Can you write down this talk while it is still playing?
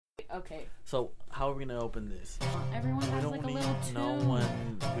Okay. So how are we gonna open this? Everyone has like a little tune. No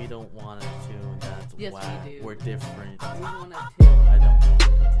one. We don't want a tune. That's Yes, whack. we do. We're different. We want a tune. I don't want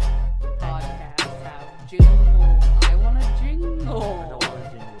a Podcast have jingle. I want a jingle. I don't want a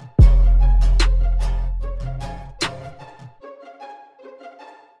jingle.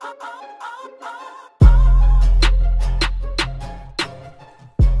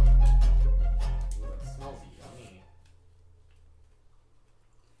 Ooh, that smells yummy.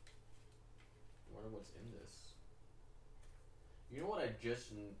 I wonder what's in this. You know what I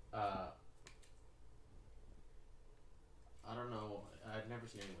just I don't know. I'd never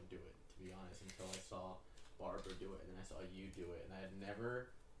seen anyone do it, to be honest, until I saw Barbara do it, and then I saw you do it, and I had never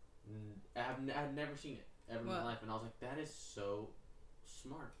seen it ever in my life, and I was like, that is so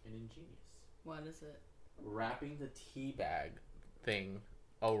smart and ingenious. What is it? Wrapping the tea bag thing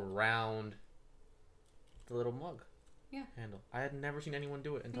around the little mug handle. I had never seen anyone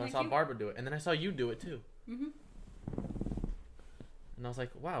do it until I saw Barbara do it, and then I saw you do it too. Mm-hmm. And I was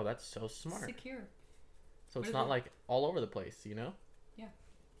like, wow, that's so smart. Secure. So it's not like all over the place, you know? Yeah.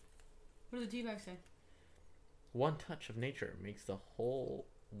 What does the tea bag say? One touch of nature makes the whole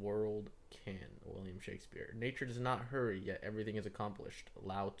world can. William Shakespeare. Nature does not hurry, yet everything is accomplished.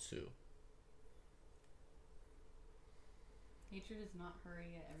 Lao Tzu. Nature does not hurry,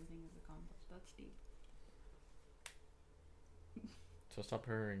 yet everything is accomplished. That's deep. So stop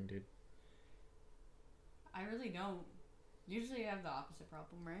hurrying, dude. I really don't. Usually I have the opposite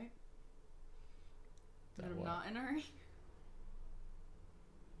problem, right? That I'm not in a hurry.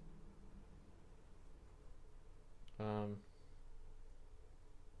 I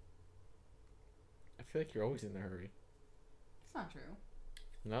feel like you're always in a hurry. It's not true.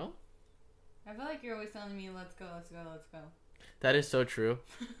 No? I feel like you're always telling me, let's go, let's go, let's go. That is so true.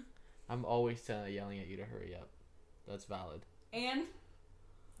 I'm always yelling at you to hurry up. That's valid. And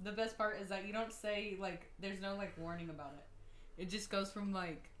the best part is that you don't say, like, there's no, like, warning about it. It just goes from,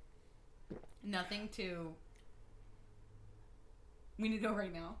 like, nothing to, we need to go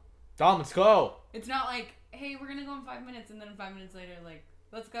right now. Dom, let's go! It's not like, hey, we're gonna go in 5 minutes, and then 5 minutes later, like,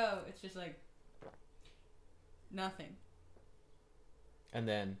 let's go. It's just like, nothing. And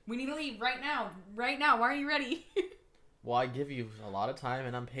then, we need to leave right now. Right now. Why are you ready? well, I give you a lot of time,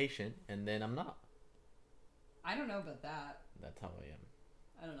 and I'm patient, and then I'm not. I don't know about that. That's how I am.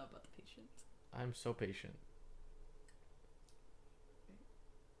 I don't know about the patience. I'm so patient.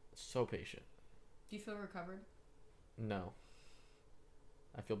 So patient. Do you feel recovered? No.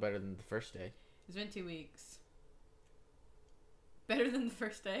 I feel better than the first day. It's been 2 weeks. Better than the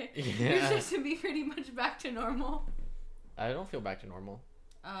first day? Yeah. You're supposed to be pretty much back to normal. I don't feel back to normal.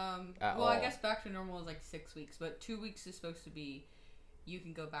 Well, I guess back to normal is like 6 weeks, but 2 weeks is supposed to be, you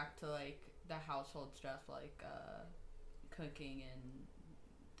can go back to like the household stuff, like cooking and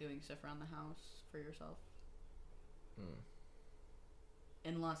doing stuff around the house for yourself.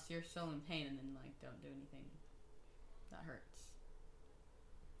 Unless you're still in pain and then like don't do anything that hurts.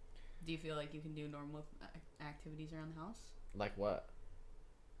 Do you feel like you can do normal activities around the house? Like what?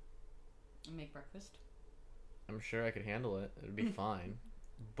 And make breakfast? I'm sure I could handle it. It would be fine.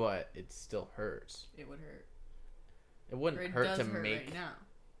 But it still hurts. It would hurt. It wouldn't hurt to make... right now.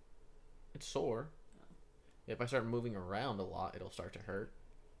 It's sore. Oh. If I start moving around a lot, it'll start to hurt.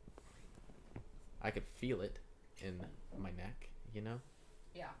 I could feel it in my neck, you know?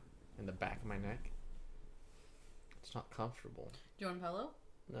 Yeah. In the back of my neck. It's not comfortable. Do you want a pillow?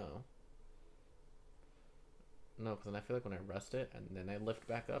 No. No, because then I feel like when I rest it and then I lift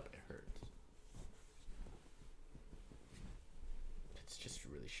back up, it hurts. It's just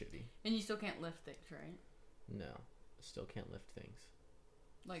really shitty. And you still can't lift things, right? No. I still can't lift things.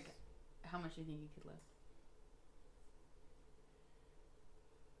 Like, how much do you think you could lift?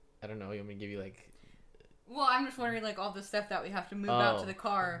 I don't know. You want me to give you like... Well, I'm just wondering, like, all the stuff that we have to move out to the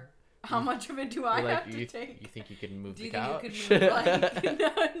car. How much of it do I have to take? You think you can move do the you couch? think you could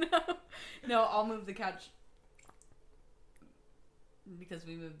move, like... No, I'll move the couch. Because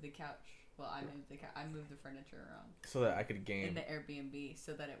we moved the couch. Well, I moved the I moved the furniture around. So that I could game. In the Airbnb,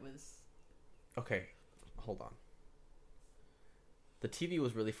 so that it was... Okay, hold on. The TV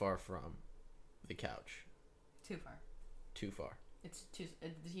was really far from the couch. Too far. Too far. It's too...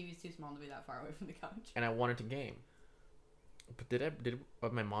 The TV's too small to be that far away from the couch. And I wanted to game.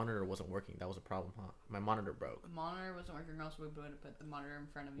 But my monitor wasn't working. That was a problem, huh? My monitor broke. The monitor wasn't working, or else we would have put the monitor in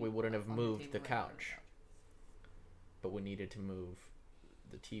front of me. We wouldn't have moved the right couch. But we needed to move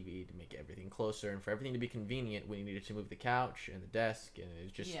the TV to make everything closer. And for everything to be convenient, we needed to move the couch and the desk. And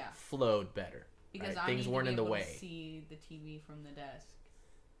it just flowed better. Because right? I Things weren't in the way. To see the TV from the desk.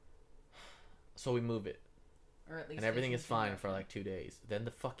 So we move it. or at least. And everything is fine for like 2 days. Then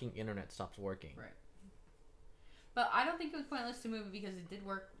the fucking internet stops working. Right. But I don't think it was pointless to move it because it did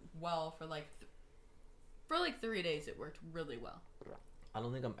work well for like 3 days. It worked really well. I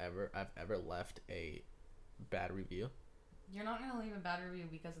don't think I've ever left a bad review. You're not gonna leave a bad review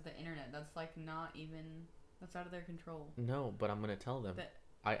because of the internet. That's like not even. That's out of their control. No, but I'm gonna tell them.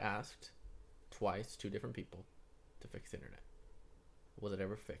 I asked twice, 2 different people, to fix the internet. Was it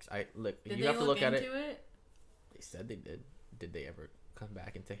ever fixed? You have to look at it. They said they did. Did they ever come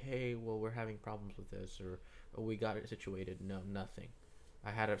back and say, "Hey, well, we're having problems with this," or "Oh, we got it situated"? No, nothing.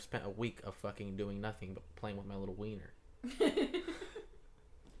 I had spent a week of fucking doing nothing but playing with my little wiener.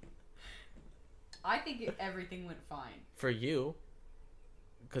 I think everything went fine. For you,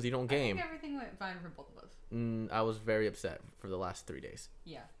 because you don't game. I think everything went fine for both of us. I was very upset for the last 3 days.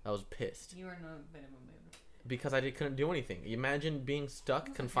 Yeah. I was pissed. You were in a bit of a mood. Because I couldn't do anything. Imagine being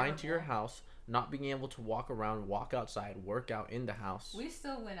stuck, confined to your house, not being able to walk around, walk outside, work out in the house. We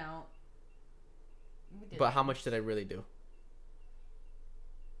still went out. But how much did I really do?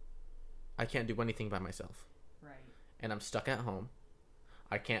 I can't do anything by myself. Right. And I'm stuck at home.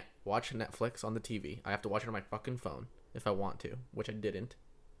 I can't watch Netflix on the TV. I have to watch it on my fucking phone if I want to, which I didn't.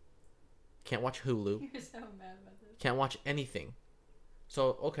 Can't watch Hulu. You're so mad about this. Can't watch anything.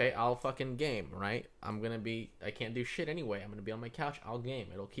 So, okay, I'll fucking game, right? I can't do shit anyway. I'm gonna be on my couch. I'll game.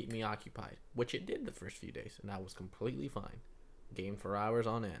 It'll keep me occupied. Which it did the first few days. And that was completely fine. Game for hours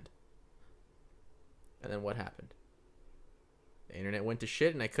on end. And then what happened? The internet went to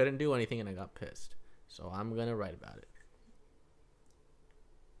shit and I couldn't do anything and I got pissed. So I'm gonna write about it.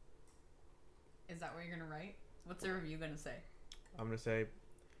 Is that what you're gonna write? What's the review gonna say? I'm gonna say,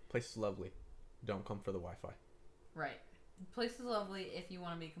 place is lovely. Don't come for the Wi-Fi. Right. Place is lovely if you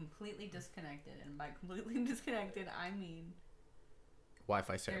want to be completely disconnected. And by completely disconnected, I mean...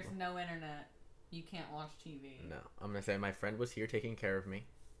 Wi-Fi's terrible. There's no internet. You can't watch TV. No. I'm gonna say my friend was here taking care of me.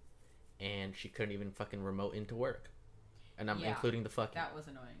 And she couldn't even fucking remote into work. And I'm including the fucking... That was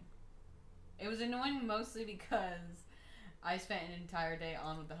annoying. It was annoying mostly because I spent an entire day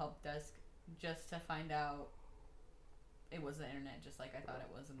on with the help desk just to find out it was the internet, just like I thought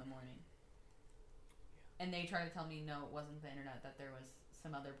it was in the morning. And they tried to tell me, no, it wasn't the internet, that there was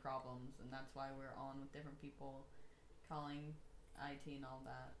some other problems, and that's why we're on with different people calling IT and all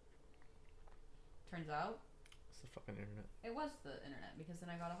that. Turns out... It's the fucking internet. It was the internet, because then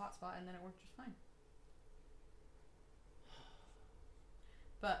I got a hotspot, and then it worked just fine.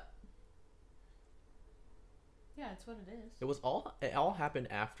 But... yeah, it's what it is. It all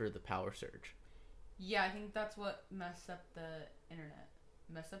happened after the power surge. Yeah, I think that's what messed up the internet.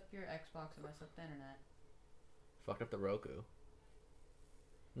 Messed up your Xbox and messed up the internet. Fucked up the Roku.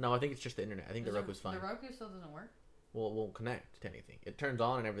 No, I think it's just the internet. I think the Roku's fine. The Roku still doesn't work? Well, it won't connect to anything. It turns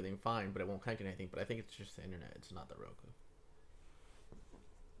on and everything fine, but it won't connect to anything. But I think it's just the internet. It's not the Roku.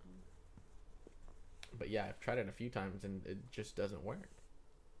 But yeah, I've tried it a few times and it just doesn't work.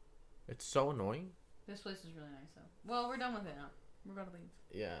 It's so annoying. This place is really nice though. Well, we're done with it now. We're about to leave.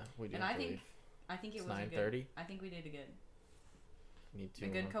 Yeah, we do. And I think it was 9:30. I think we did a good. Need to. A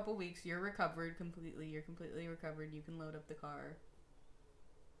good couple weeks. You're recovered completely. You're completely recovered. You can load up the car.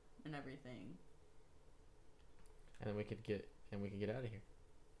 And everything. And then we could get out of here.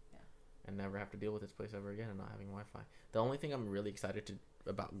 Yeah. And never have to deal with this place ever again and not having Wi-Fi. The only thing I'm really excited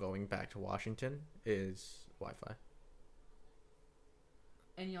about going back to Washington is Wi-Fi.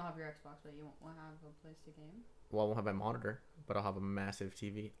 And you'll have your Xbox, but you won't have a place to game? Well, I won't have my monitor, but I'll have a massive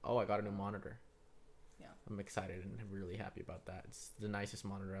TV. Oh, I got a new monitor. Yeah. I'm excited and really happy about that. It's the nicest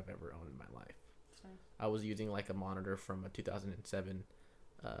monitor I've ever owned in my life. That's nice. I was using like a monitor from a 2007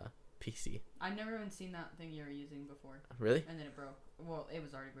 PC. I've never even seen that thing you were using before. Really? And then it broke. Well, it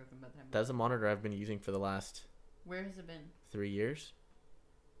was already broken by the time. That's a monitor I've been using for the last... Where has it been? 3 years.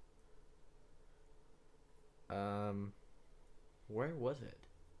 Where was it?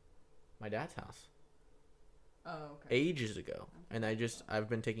 My dad's house. Oh, okay. Ages ago. And I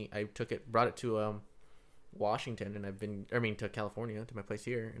brought it to Washington, and to California, to my place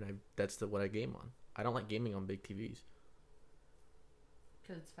here, and that's what I game on. I don't like gaming on big TVs.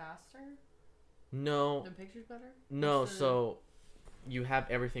 Because it's faster? No. The picture's better? No, so you have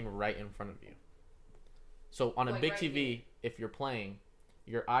everything right in front of you. So on a big TV, here. If you're playing,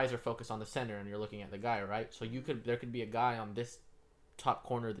 your eyes are focused on the center and you're looking at the guy, right? So there could be a guy on this top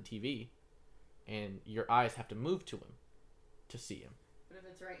corner of the TV, and your eyes have to move to him to see him. But if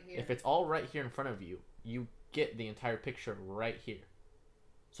it's right here. If it's all right here in front of you, you get the entire picture right here.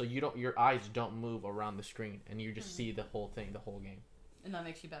 So your eyes don't move around the screen, and you just see the whole thing, the whole game. And that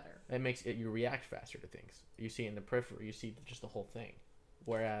makes you better. It makes you react faster to things. You see in the periphery, you see just the whole thing.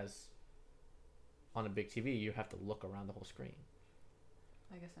 Whereas on a big TV, you have to look around the whole screen.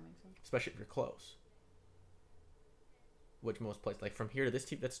 I guess that makes sense. Especially if you're close. Which most places, like from here to this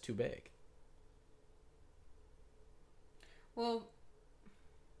TV, that's too big. Well,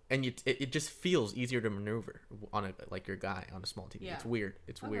 and it just feels easier to maneuver on a like your guy on a small TV. Yeah. It's weird.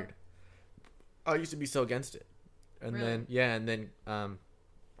 It's weird. I used to be so against it, and Really? then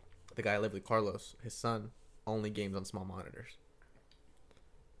the guy I lived with, Carlos, his son, only games on small monitors,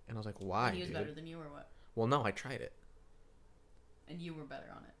 and I was like, why? and he was dude? better than you, or what? Well, no, I tried it. And you were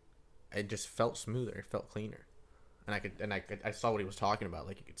better on it. It just felt smoother. It felt cleaner, and I saw what he was talking about.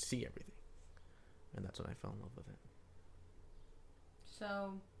 Like you could see everything, and that's when I fell in love with it.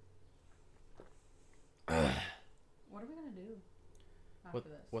 So, what are we gonna do after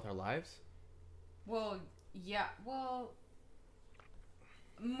this? With our lives? Well, yeah. Well,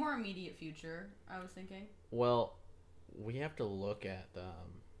 more immediate future. I was thinking. Well, we have to look at.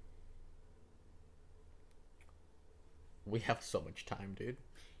 We have so much time, dude.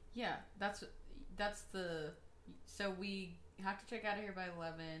 Yeah, that's the. So we have to check out of here by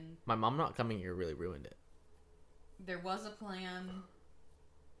 11. My mom not coming here really ruined it. There was a plan.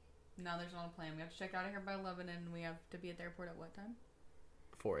 Now there's not a plan. We have to check out of here by 11, and we have to be at the airport at what time?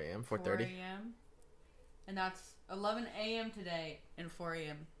 4 a.m., 4:30. 4 a.m. And that's 11 a.m. today and 4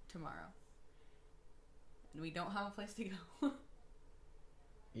 a.m. tomorrow. And we don't have a place to go.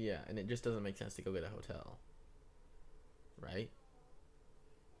 Yeah, and it just doesn't make sense to go get a hotel. Right?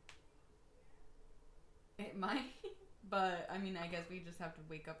 It might, but I mean, I guess we just have to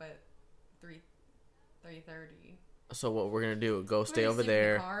wake up at 3:30. So what we're gonna do? Go stay over sleep in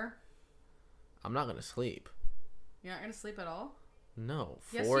there. the car? I'm not gonna sleep. You're not gonna sleep at all? No.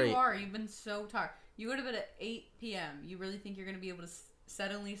 Yes, you are. You've been so tired. You go to bed at 8 p.m. You really think you're gonna be able to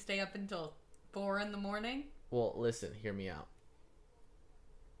suddenly stay up until 4 in the morning? Well, listen. Hear me out.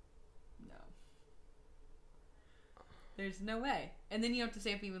 No. There's no way. And then you have to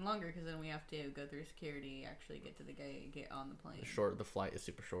stay up even longer because then we have to go through security, actually get to the gate, get on the plane. The flight is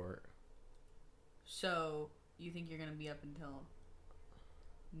super short. So you think you're gonna be up until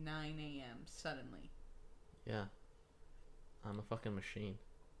 9 a.m. suddenly? Yeah. I'm a fucking machine.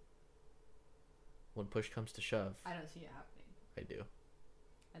 When push comes to shove. I don't see it happening. I do.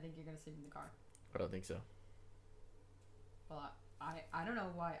 I think you're gonna sleep in the car. I don't think so. Well, I don't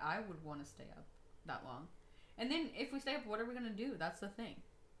know why I would want to stay up that long. And then if we stay up, what are we gonna do? That's the thing.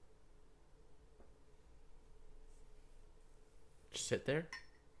 Just sit there.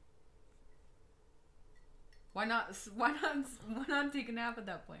 Why not? Why not take a nap at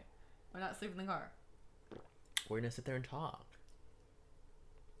that point? Why not sleep in the car? We're gonna sit there and talk.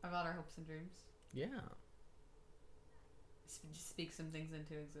 About our hopes and dreams. Yeah. Just speak some things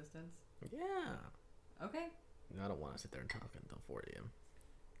into existence. Yeah. Okay. I don't want to sit there and talk until 4 a.m.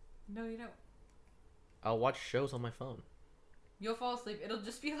 No, you don't. I'll watch shows on my phone. You'll fall asleep. It'll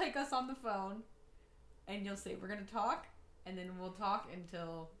just be like us on the phone, and you'll say we're gonna talk, and then we'll talk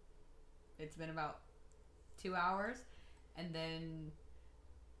until it's been about 2 hours, and then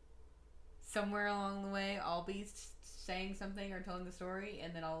somewhere along the way I'll be saying something or telling the story,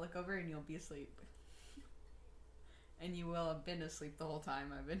 and then I'll look over and you'll be asleep. And you will have been asleep the whole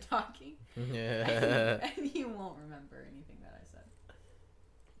time I've been talking. Yeah. And you won't remember anything that I said.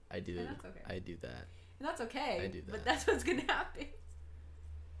 I do. And that's okay. I do that. And that's okay. I do that. But that's what's gonna happen.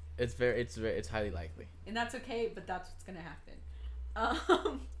 It's highly likely. And that's okay, but that's what's gonna happen.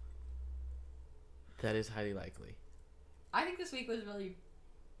 That is highly likely. I think this week was really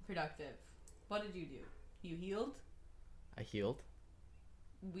productive. What did you do? You healed? I healed.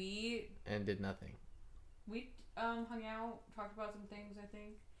 And did nothing. We hung out, talked about some things, I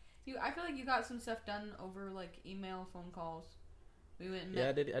think. I feel like you got some stuff done over like email, phone calls. We went and met,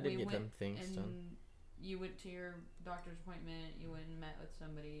 I did get some things done. You went to your doctor's appointment, you went and met with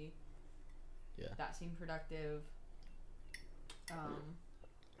somebody. Yeah. That seemed productive.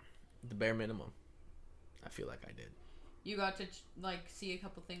 The bare minimum. I feel like I did. You got to see a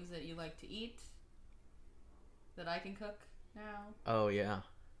couple things that you like to eat that I can cook now. Oh yeah.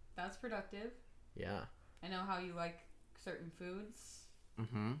 That's productive. Yeah. I know how you like certain foods.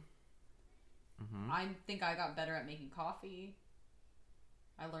 Mm-hmm. Mm-hmm. I think I got better at making coffee.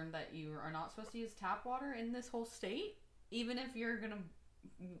 I learned that you are not supposed to use tap water in this whole state, even if you're gonna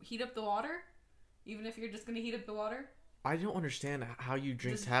heat up the water. Even if you're just gonna heat up the water. I don't understand how you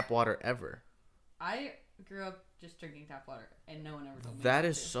drink tap water ever. I grew up just drinking tap water, and no one ever told me that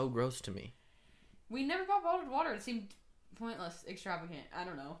is so gross to me. We never bought bottled water. It seemed pointless, extravagant. I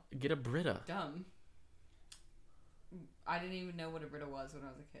don't know. Get a Brita. Dumb. I didn't even know what a Brita was when I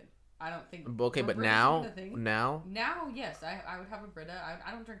was a kid. I don't think. Okay, but now, now, yes, I would have a Brita.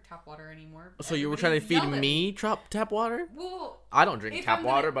 I don't drink tap water anymore. So you were trying to feed me tap water? Well, I don't drink tap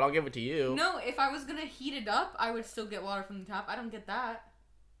water, but I'll give it to you. No, if I was gonna heat it up, I would still get water from the tap. I don't get that.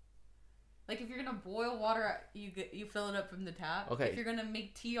 Like, if you're gonna boil water, you fill it up from the tap. Okay. If you're gonna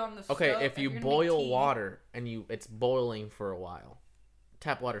make tea on the stove. Okay, if you boil water and it's boiling for a while,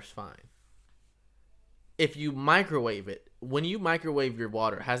 tap water's fine. If you microwave it, when you microwave your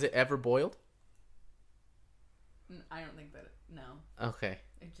water, has it ever boiled? I don't think that. No. Okay.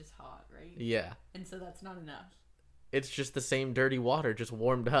 It's just hot, right? Yeah. And so that's not enough. It's just the same dirty water, just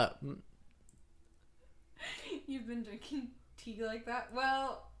warmed up. You've been drinking tea like that?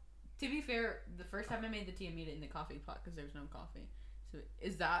 Well, to be fair, the first time I made the tea, I made it in the coffee pot because there's no coffee. So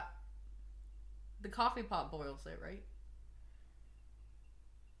is that... The coffee pot boils it, right?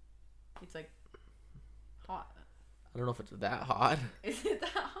 It's like hot. I don't know if it's that hot. Is it that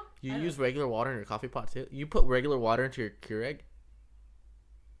hot? You use regular water in your coffee pot too? You put regular water into your Keurig?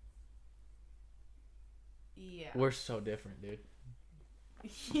 Yeah. We're so different, dude.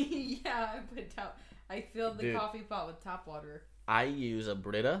 Yeah, I filled the coffee pot with tap water. I use a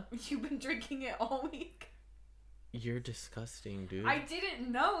Brita. You've been drinking it all week. You're disgusting, dude. I didn't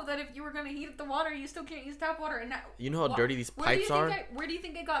know that if you were going to heat up the water, you still can't use tap water. And now, you know how dirty these pipes are? Where do you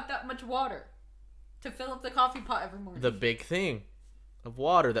think I got that much water to fill up the coffee pot every morning? The big thing of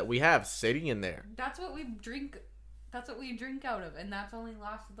water that we have sitting in there. That's what we drink. That's what we drink out of, and that's only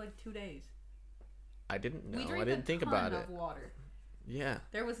lasted like 2 days. I didn't know. I didn't think about it. Water. Yeah.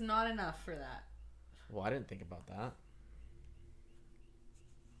 There was not enough for that. Well, I didn't think about that.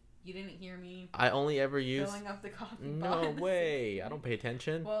 You didn't hear me. I only ever use filling up the coffee No pot. way. I don't pay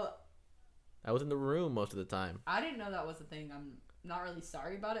attention. Well, I was in the room most of the time. I didn't know that was a thing. I'm not really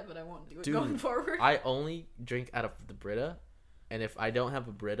sorry about it, but I won't do it Dude, going forward. I only drink out of the Brita, and if I don't have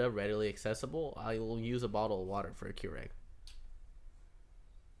a Brita readily accessible, I will use a bottle of water for a Keurig.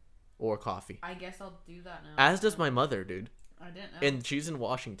 Or coffee. I guess I'll do that now. As does my mother, dude. I didn't know. And she's in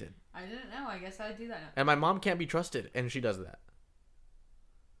Washington. I didn't know. I guess I'd do that now. And my mom can't be trusted, and she does that.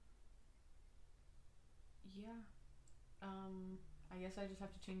 Yeah. I guess I just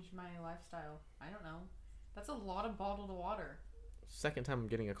have to change my lifestyle. I don't know. That's a lot of bottled water. Second time I'm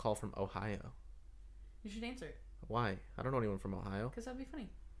getting a call from Ohio. You should answer it. Why? I don't know anyone from Ohio. Because that'd be funny.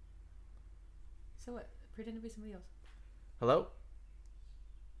 So what? Pretend to be somebody else. Hello?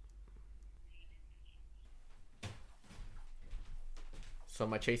 So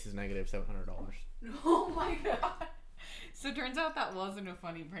my chase is negative $700. Oh my god. So it turns out that wasn't a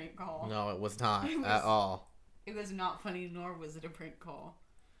funny prank call. No, it was not at all. It was not funny, nor was it a prank call.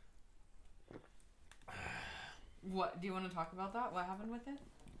 What? Do you want to talk about that? What happened with it?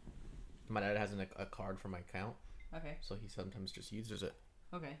 My dad has a card for my account. Okay. So he sometimes just uses it.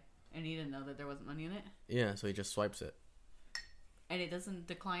 Okay. And he didn't know that there wasn't money in it? Yeah, so he just swipes it. And it doesn't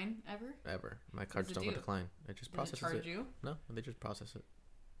decline ever? Ever. My cards don't decline. It just processes it. Does it charge you? No, they just process it.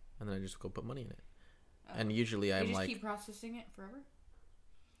 And then I just go put money in it. Oh. And usually I'm like... You just keep processing it forever?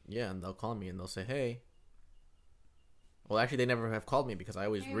 Yeah, and they'll call me and they'll say, hey... Well, actually, they never have called me because I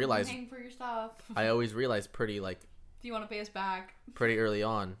always realize... Paying for your stuff. I always realize pretty, like... Do you want to pay us back? Pretty early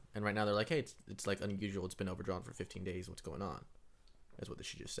on. And right now they're like, hey, it's like unusual. It's been overdrawn for 15 days. What's going on? That's what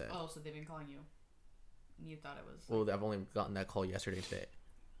she just said. Oh, so they've been calling you. You thought it was... Well, I've only gotten that call yesterday today.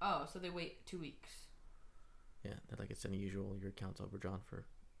 Oh, so they wait 2 weeks. Yeah, they're like, it's unusual. Your account's overdrawn for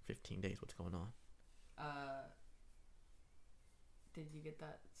 15 days. What's going on? Did you get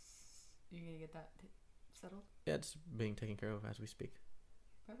that? You're gonna get that settled? Yeah, it's being taken care of as we speak.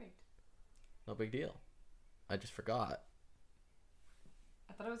 Perfect. No big deal. I just forgot.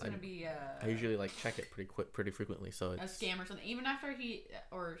 I thought it was gonna be. I usually like check it pretty frequently, so it's a scam or something. Even after he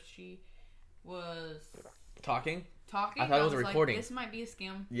or she was talking. I thought it was a recording. Like, this might be a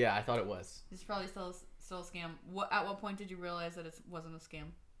scam. Yeah, I thought it was. This is probably still a scam. At what point did you realize that it wasn't a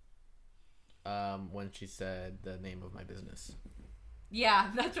scam? When she said the name of my business.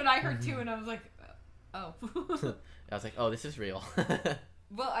 Yeah, that's what I heard too, and I was like, oh. I was like, oh, this is real.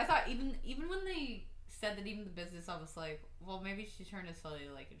 Well, I thought even when they said that even the business, I was like, well, maybe she's trying to sell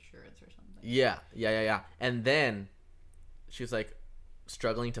you like insurance or something. Yeah. And then she was like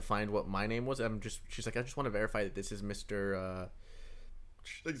struggling to find what my name was. She's like, I just want to verify that this is Mr.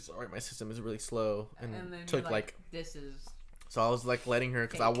 She's like, sorry, my system is really slow, and then took like this is. So I was like letting her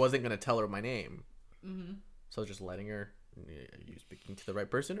because I wasn't gonna tell her my name. Mm-hmm. So I was just letting her. Are you speaking to the right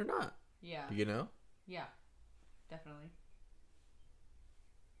person or not? Yeah. You know? Yeah, definitely.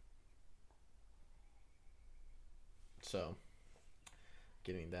 So,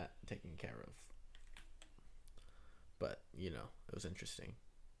 getting that taken care of. But, it was interesting.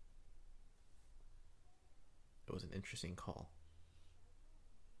 It was an interesting call.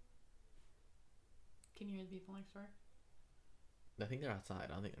 Can you hear the people next door? I think they're outside.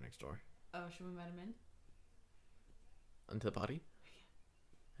 I don't think they're next door. Oh, should we invite them in? Into the potty?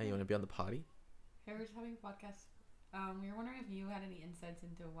 Hey, you want to be on the potty? Hey, we're just having a podcast. We were wondering if you had any insights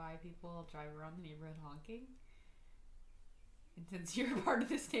into why people drive around the neighborhood honking. And since you're a part of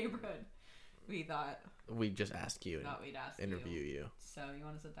this neighborhood, we thought we'd just ask you. Thought we'd ask interview you. So you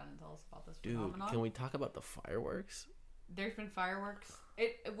want to sit down and tell us about this Dude, phenomenon? can we talk about the fireworks? There's been fireworks.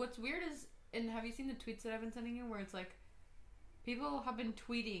 What's weird is, and have you seen the tweets that I've been sending you where it's like, people have been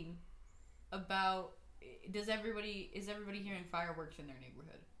tweeting about is everybody hearing fireworks in their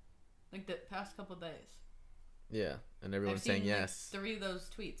neighborhood? Like the past couple of days. Yeah, and everyone's saying yes. 3 of those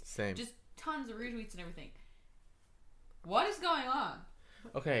tweets. Same. Just tons of retweets and everything. What is going on?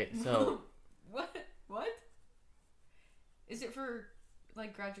 Okay, so What? Is it for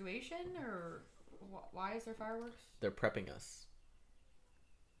like graduation or why is there fireworks? They're prepping us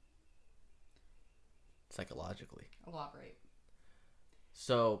psychologically. Elaborate.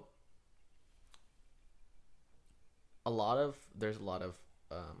 So there's a lot of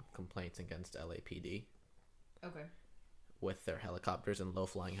complaints against LAPD. Okay. With their helicopters and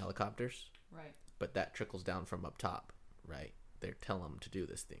low-flying helicopters. Right. But that trickles down from up top, right? They tell them to do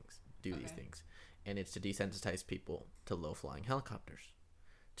these things. And it's to desensitize people to low-flying helicopters,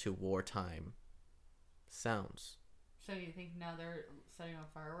 to wartime sounds. So you think now they're setting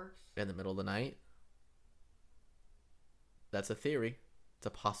off fireworks? In the middle of the night? That's a theory. It's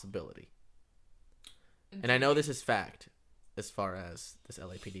a possibility. And I know this is fact as far as this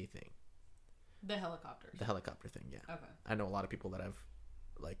LAPD thing. The helicopters. The helicopter thing, yeah. Okay. I know a lot of people that have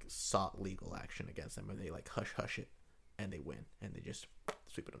like sought legal action against them and they like hush it and they win and they just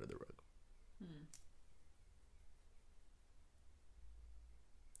sweep it under the rug.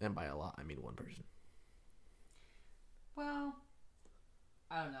 And by a lot, I mean one person. Well,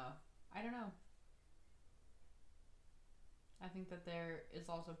 I don't know. I think that there is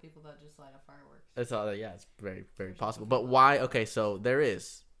also people that just light up fireworks. That's all. Yeah, it's very, very possible. But why? Okay, so there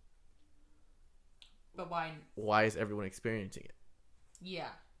is. But why? Why is everyone experiencing it? Yeah.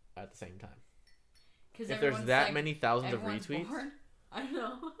 At the same time. Because if there's that many thousands of retweets, bored. I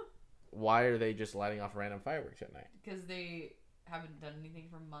know. Why are they just lighting off random fireworks at night? Because they haven't done anything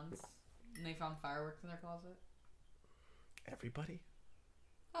for months, and they found fireworks in their closet. Everybody?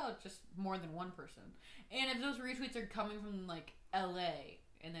 Oh, just more than one person. And if those retweets are coming from like LA,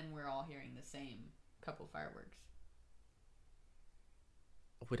 and then we're all hearing the same couple fireworks.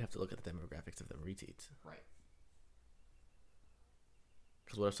 We'd have to look at the demographics of them retweets. Right.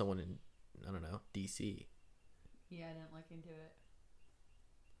 Because what if someone in, I don't know, DC? Yeah, I didn't look into it.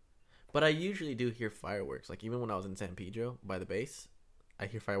 But I usually do hear fireworks. Like, even when I was in San Pedro by the base, I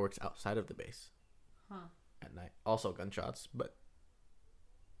hear fireworks outside of the base. Huh. At night. Also gunshots, but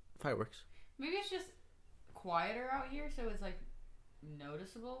fireworks. Maybe it's just quieter out here, so it's, like,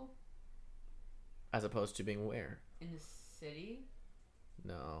 noticeable. As opposed to being where? In the city?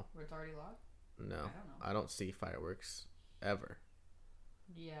 No. Where it's already locked? No. I don't know. I don't see fireworks ever.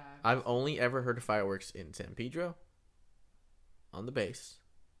 Yeah. I've only ever heard of fireworks in San Pedro, on the base,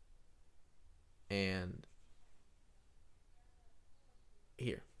 and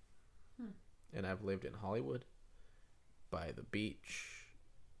here. And I've lived in Hollywood, by the beach,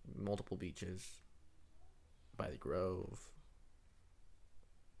 multiple beaches, by the Grove.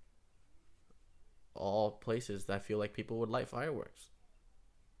 All places that I feel like people would light fireworks.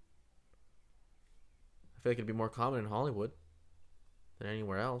 I feel like it'd be more common in Hollywood than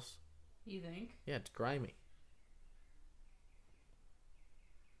anywhere else. You think? Yeah, it's grimy.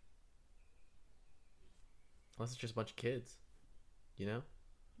 Unless it's just a bunch of kids. You know?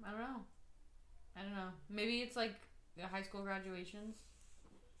 I don't know. Maybe it's like the high school graduations.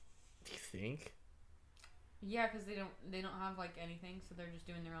 Do you think? Yeah, because they don't have like anything, so they're just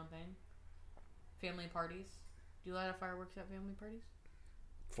doing their own thing. Family parties. Do you light up fireworks at family parties?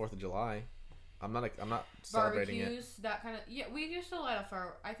 4th of July. I'm not celebrating it. Barbecues, that kind of. Yeah, we used to light up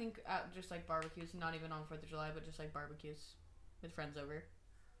fireworks. I think just like barbecues, not even on 4th of July, but just like barbecues with friends over.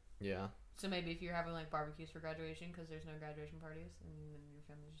 Yeah. So maybe if you're having like barbecues for graduation, because there's no graduation parties, and then your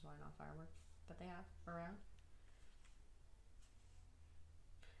family's just lighting off fireworks that they have around.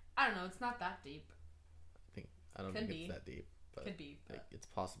 I don't know. It's not that deep. I don't think it's that deep. But could be. But it's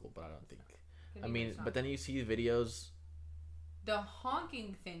possible, but I don't think. Could I be, mean, but then you see videos. The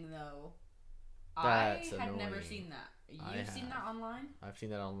honking thing, though. That's I had annoying. never seen that. You've seen that online? I've seen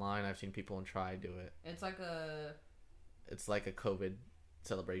that online. I've seen people try to do it. It's like a COVID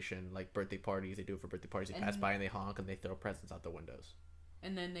celebration, like birthday parties. They do it for birthday parties. They pass by and they honk and they throw presents out the windows.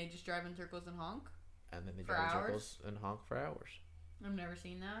 And then they just drive in circles and honk? And then they For drive in hours? circles and honk for hours. I've never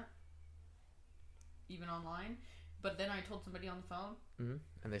seen that, even online. But then I told somebody on the phone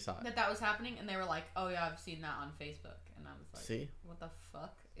And they saw it. that was happening, and they were like, "Oh yeah, I've seen that on Facebook." And I was like, See? "What the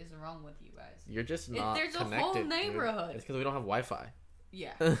fuck is wrong with you guys?" You're just not there's a connected, whole dude. neighborhood. It's because we don't have Wi-Fi.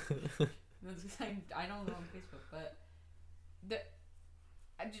 Yeah, that's just, I don't go on Facebook, but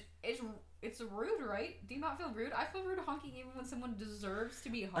it's rude, right? Do you not feel rude? I feel rude honking even when someone deserves to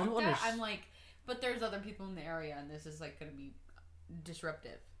be honked at. I'm like, but there's other people in the area, and this is like gonna be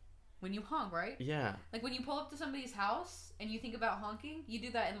disruptive. When you honk, right? Yeah. Like when you pull up to somebody's house and you think about honking, you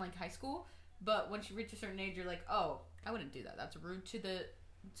do that in like high school. But once you reach a certain age, you're like, oh, I wouldn't do that. That's rude to the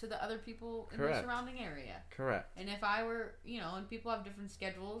other people in the surrounding area. Correct. And if I were, and people have different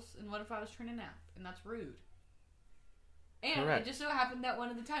schedules, and what if I was trying to nap? And that's rude. And Correct. it just so happened that one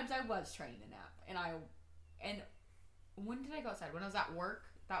of the times I was trying to nap. And when did I go outside? When I was at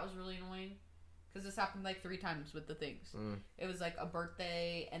work, that was really annoying. Because this happened like 3 times with the things. It was like a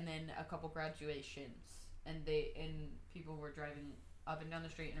birthday and then a couple graduations. And people were driving up and down the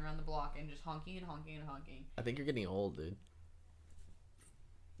street and around the block and just honking and honking and honking. I think you're getting old, dude.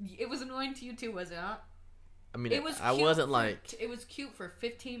 It was annoying to you too, was it not? I mean, it was it was cute for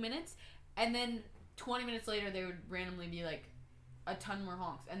 15 minutes, and then 20 minutes later they would randomly be like a ton more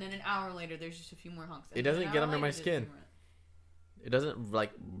honks, and then an hour later there's just a few more honks. It doesn't get under my skin. It doesn't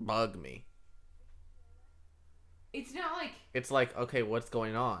like bug me. It's not like... It's like, okay, what's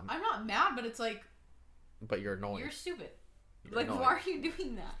going on? I'm not mad, but it's like... But you're annoying. You're stupid. You're annoying. Why are you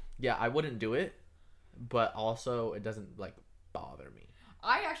doing that? Yeah, I wouldn't do it, but also it doesn't, like, bother me.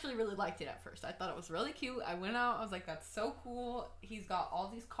 I actually really liked it at first. I thought it was really cute. I went out. I was like, that's so cool. He's got all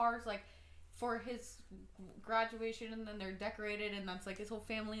these cars, like, for his graduation, and then they're decorated, and that's, like, his whole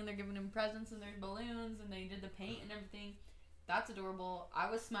family, and they're giving him presents, and there's balloons, and they did the paint and everything. That's adorable. I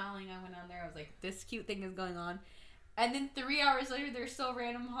was smiling. I went on there. I was like, this cute thing is going on. And then 3 hours later, there's still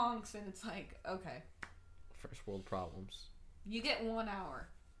random honks, and it's like, okay. First world problems. You get 1 hour.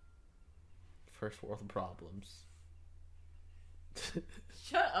 First world problems.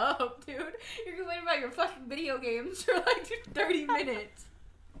 Shut up, dude. You're complaining about your fucking video games for like 30 minutes.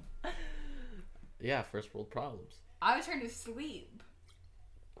 Yeah, first world problems. I was trying to sleep.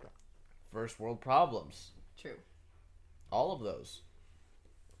 First world problems. True. All of those.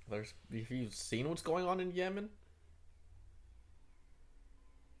 Have you seen what's going on in Yemen?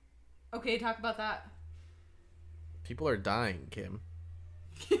 Okay, talk about that. People are dying, Kim.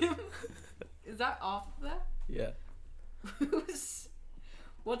 Kim? Is that off of that? Yeah.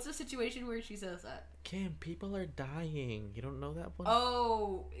 What's the situation where she says that? Kim, people are dying. You don't know that one?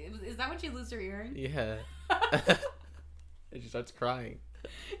 Oh, is that when she loses her earring? Yeah. And she starts crying.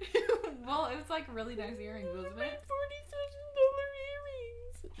 Well, it was like really nice earrings, wasn't it?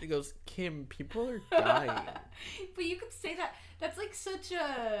 $40,000 earrings. She goes, Kim, people are dying. But you could say that. That's like such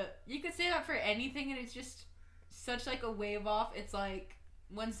a... You could say that for anything, and it's just such like a wave off. It's like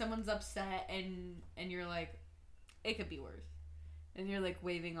when someone's upset and you're like, it could be worse. And you're like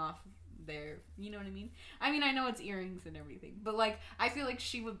waving off their... You know what I mean? I mean, I know it's earrings and everything, but like, I feel like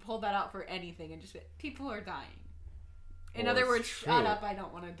she would pull that out for anything and just be, people are dying. In other words, shut up, I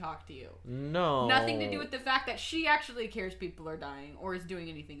don't want to talk to you. No. Nothing to do with the fact that she actually cares people are dying or is doing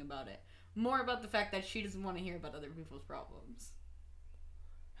anything about it. More about the fact that she doesn't want to hear about other people's problems.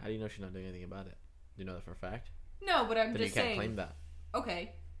 How do you know she's not doing anything about it? Do you know that for a fact? No, but I'm then just saying... saying... you can't claim that.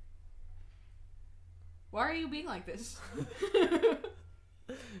 Okay. Why are you being like this?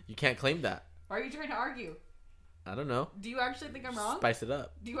 You can't claim that. Why are you trying to argue? I don't know. Do you actually think I'm wrong? Spice it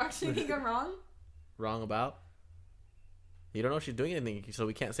up. Do you actually think I'm wrong? Wrong about? You don't know if she's doing anything, so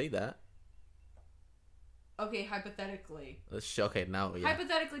we can't say that. Okay, hypothetically. Okay, now, yeah.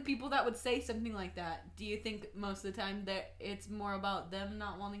 Hypothetically, people that would say something like that, do you think most of the time that it's more about them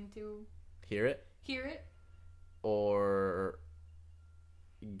not wanting to... Hear it? Hear it? Or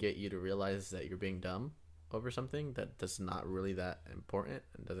get you to realize that you're being dumb over something that's not really that important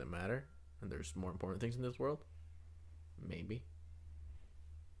and doesn't matter, and there's more important things in this world? Maybe.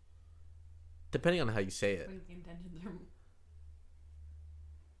 Depending on how you say it. I think the intentions are...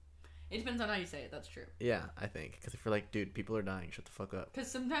 It depends on how you say it, that's true. Yeah, I think. Because if you're like, dude, people are dying, shut the fuck up. Because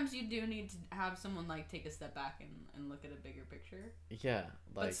sometimes you do need to have someone, like, take a step back and look at a bigger picture. Yeah.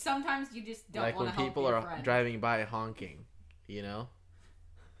 Like, but sometimes you just don't want to help your friend. Like when people are driving by honking, you know?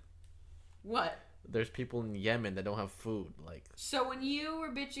 What? There's people in Yemen that don't have food, like... So when you were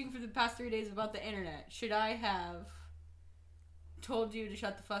bitching for the past 3 days about the internet, should I have told you to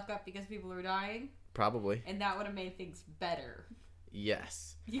shut the fuck up because people were dying? Probably. And that would have made things better.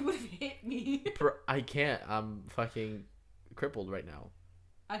 Yes. You would have hit me. I can't. I'm fucking crippled right now.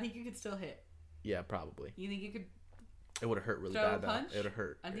 I think you could still hit. Yeah, probably. You think you could It would hurt really throw bad a punch? though. It would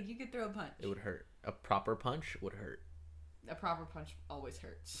hurt. I think you could throw a punch. It would hurt. A proper punch would hurt. A proper punch always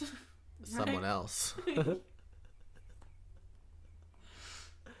hurts. Someone else.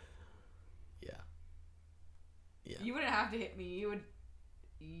 Yeah. You wouldn't have to hit me.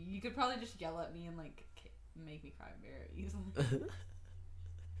 You could probably just yell at me and like make me cry very easily.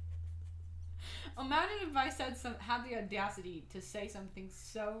 Imagine if I had the audacity to say something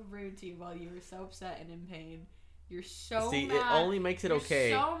so rude to you while you were so upset and in pain. You're so See, mad. it only makes it okay.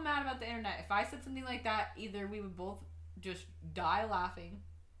 You're so mad about the internet. If I said something like that, either we would both just die laughing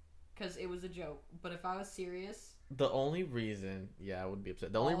because it was a joke. But if I was serious, the only reason, I would be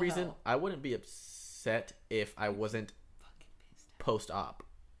upset. The only reason hell. I wouldn't be upset if I wasn't post-op,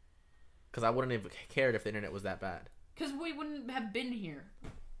 because I wouldn't have cared if the internet was that bad. Because we wouldn't have been here.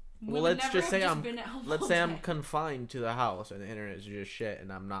 Well, let's just say I'm confined to the house and the internet is just shit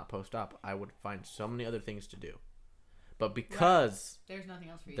and I'm not post-op. I would find so many other things to do. But because there's nothing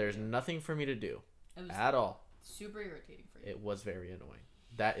else for you there's to do. nothing for me to do at all. Super irritating for you. It was very annoying.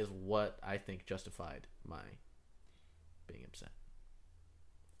 That is what I think justified my being upset.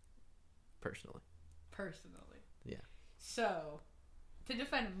 Personally. Yeah. So, to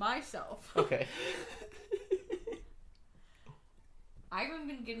defend myself. Okay. I haven't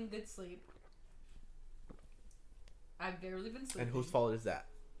been getting good sleep. I've barely been sleeping. And whose fault is that?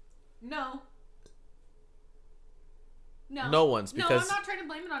 No, no one's. Because... No, I'm not trying to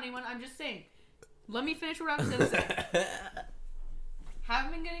blame it on anyone. I'm just saying. Let me finish what I was going to say.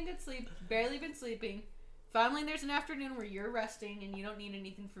 Haven't been getting good sleep. Barely been sleeping. Finally, there's an afternoon where you're resting and you don't need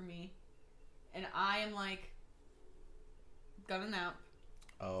anything from me. And I am like, gonna nap.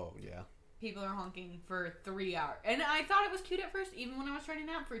 Oh, yeah. People are honking for 3 hours. And I thought it was cute at first, even when I was trying to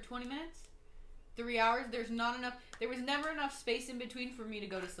nap for 20 minutes. 3 hours, there was never enough space in between for me to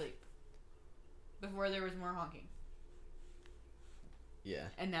go to sleep. Before there was more honking. Yeah.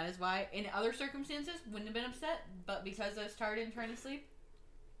 And that is why, in other circumstances, wouldn't have been upset, but because I was tired and trying to sleep,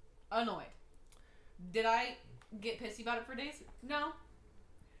 annoyed. Did I get pissy about it for days? No.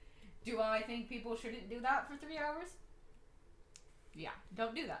 Do I think people shouldn't do that for 3 hours? Yeah,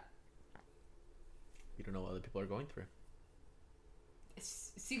 don't do that. You don't know what other people are going through. It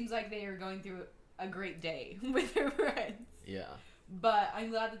seems like they are going through a great day with their friends. Yeah. But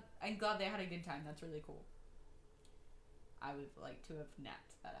I'm glad they had a good time. That's really cool. I would like to have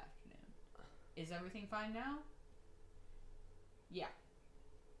napped that afternoon. Is everything fine now? Yeah.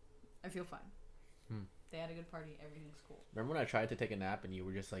 I feel fine. They had a good party. Everything's cool. Remember when I tried to take a nap and you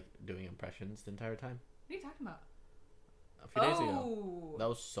were just like doing impressions the entire time? What are you talking about? A few days ago. That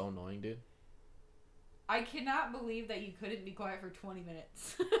was so annoying, dude. I cannot believe that you couldn't be quiet for 20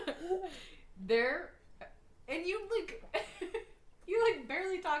 minutes. And you like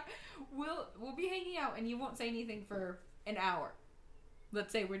barely talk. We'll be hanging out and you won't say anything for an hour.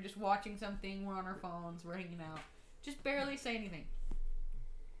 Let's say we're just watching something, we're on our phones, we're hanging out. Just barely say anything.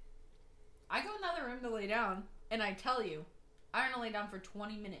 I go in the other room to lay down, and I tell you, I'm going to lay down for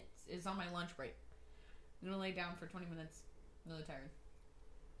 20 minutes. It's on my lunch break. I'm going to lay down for 20 minutes. I'm really tired.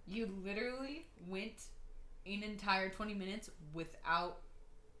 You literally went an entire 20 minutes without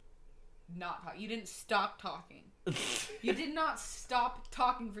not talking. You didn't stop talking. You did not stop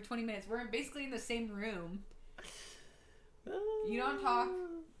talking for 20 minutes. We're basically in the same room. You don't talk.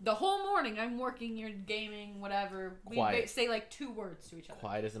 The whole morning I'm working, you're gaming, whatever. We say like 2 words to each other.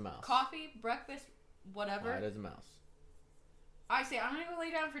 Quiet as a mouse. Coffee, breakfast, whatever. Quiet as a mouse. I say, I'm going to go lay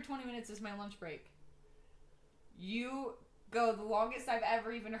down for 20 minutes as my lunch break. You go the longest I've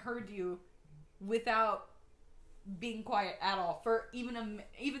ever even heard you without being quiet at all for even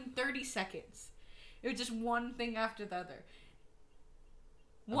 30 seconds. It was just one thing after the other.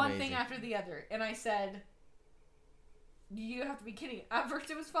 One thing after the other. And I said, you have to be kidding. At first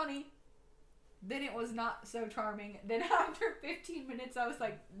it was funny. Then it was not so charming. Then after 15 minutes I was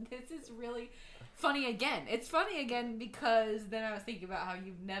like, this is really funny again. It's funny again because then I was thinking about how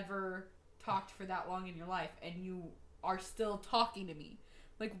you've never talked for that long in your life and you are still talking to me.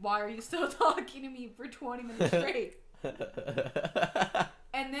 Like, why are you still talking to me for 20 minutes straight?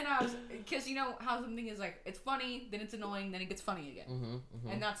 And then I was, because you know how something is like, it's funny, then it's annoying, then it gets funny again.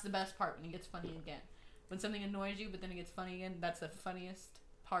 And that's the best part, when it gets funny again. When something annoys you, but then it gets funny again, that's the funniest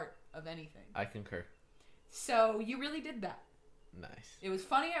part of anything. I concur. So, you really did that. Nice. It was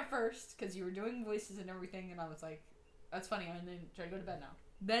funny at first, because you were doing voices and everything, and I was like, that's funny, and then try to go to bed now.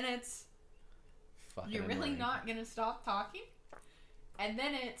 Then it's, you're really not going to stop talking? And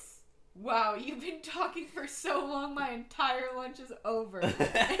then it's, wow, you've been talking for so long, my entire lunch is over. And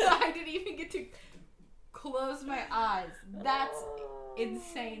I didn't even get to close my eyes. That's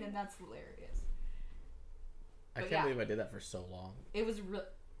insane, and that's hilarious. I can't believe I did that for so long. It was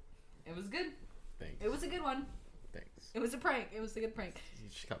It was good. Thanks. It was a good one. Thanks. It was a prank. It was a good prank. You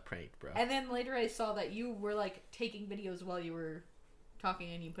just got pranked, bro. And then later I saw that you were like taking videos while you were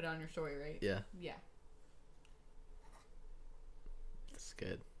talking and you put it on your story, right? Yeah. Yeah. It's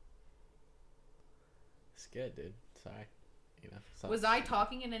good. It's good, dude. Sorry. You know. Was I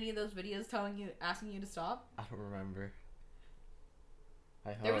talking in any of those videos asking you to stop? I don't remember.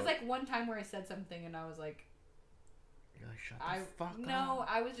 There was like one time where I said something and I was like, you're like, shut the fuck up. No,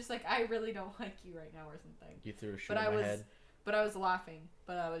 I was just like, I really don't like you right now or something. You threw a shoe in my head. But I was laughing.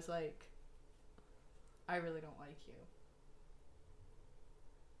 But I was like, I really don't like you.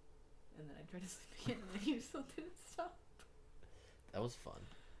 And then I tried to sleep again and you still didn't stop. That was fun.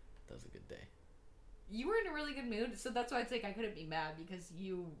 That was a good day. You were in a really good mood, so that's why it's like I couldn't be mad because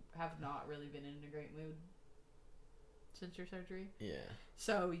you have not really been in a great mood since your surgery. Yeah.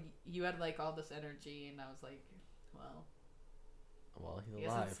 So you had like all this energy and I was like, well, he's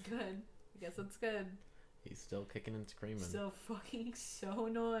alive. I guess it's good. I guess it's good. He's still kicking and screaming. Still fucking so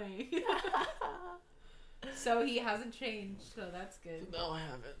annoying. So he hasn't changed, so that's good. No, I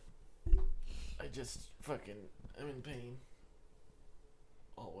haven't. I just fucking am in pain.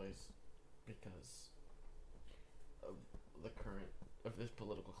 Always. Because of the current of this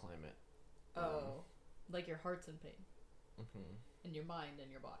political climate. Oh. Like your heart's in pain. Mm-hmm. And your mind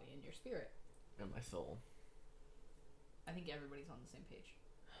and your body and your spirit. And my soul. I think everybody's on the same page.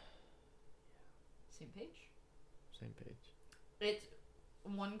 Same page? Same page. It's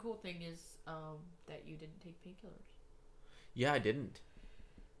one cool thing is that you didn't take painkillers. Yeah, I didn't.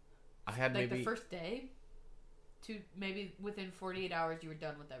 I had like maybe the first day to maybe within 48 hours you were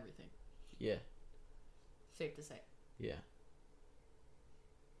done with everything. Yeah. Safe to say. Yeah.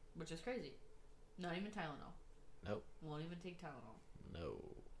 Which is crazy. Not even Tylenol. Nope. Won't even take Tylenol. No.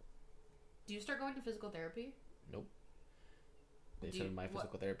 Do you start going to physical therapy? Nope. They said my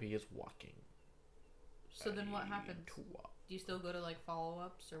physical therapy is walking. So then what happens? Do you still go to like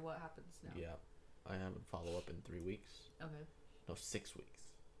follow-ups or what happens now? Yeah. I have a follow-up in 3 weeks. Okay. No, 6 weeks.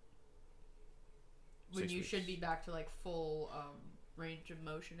 When you should be back to like full range of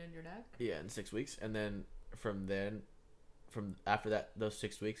motion in your neck? Yeah, in 6 weeks. And then from after that, those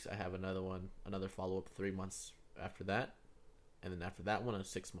 6 weeks, I have another follow-up 3 months after that. And then after that one,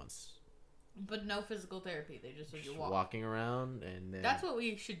 6 months. But no physical therapy. They just said you walk. Walking around and then... That's what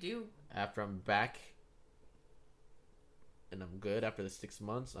we should do. After I'm back and I'm good after the 6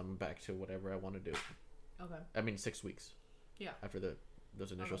 months, I'm back to whatever I want to do. Okay. I mean 6 weeks. Yeah. After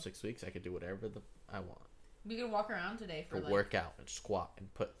those initial 6 weeks, I could do whatever I want. We could walk around today for like... work out and squat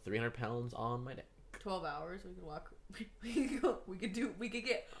and put 300 pounds on my neck. 12 hours. We could walk. We could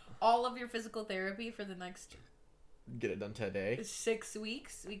get all of your physical therapy for the next... Get it done today. 6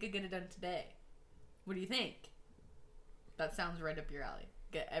 weeks. We could get it done today. What do you think? That sounds right up your alley.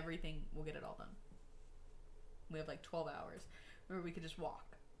 Get everything. We'll get it all done. We have like 12 hours where we could just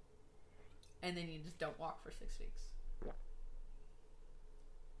walk. And then you just don't walk for 6 weeks.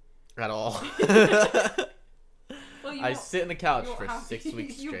 At all. Well, I sit in the couch for 6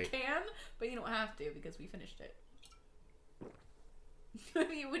 weeks straight. You can, but you don't have to because we finished it.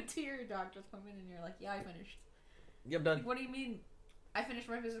 You went to your doctor's appointment and you're like, yeah, I finished. Yeah, I'm done. Like, what do you mean? I finished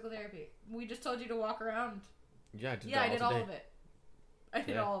my physical therapy. We just told you to walk around. Yeah, I did all of it. I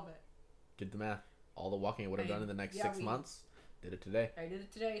did all of it. Did the math. All the walking I would have done in the next 6 months. Did it today. I did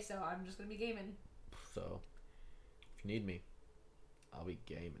it today, so I'm just going to be gaming. So, if you need me, I'll be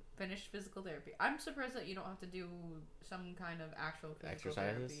gaming. Finished physical therapy. I'm surprised that you don't have to do some kind of actual physical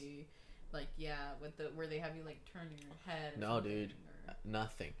exercises? therapy. Like, yeah, with where they have you, like, turn your head. No, dude.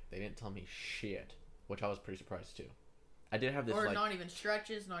 Nothing. They didn't tell me shit. Which I was pretty surprised, too. I did have this, or not even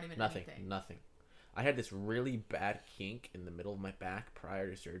stretches, not even anything. Nothing. I had this really bad kink in the middle of my back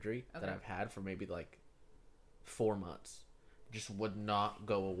prior to surgery that I've had for maybe, like, 4 months. Just would not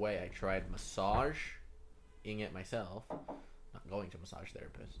go away. I tried massaging it myself. Not going to a massage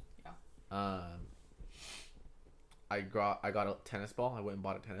therapist. Yeah. I got a tennis ball. I went and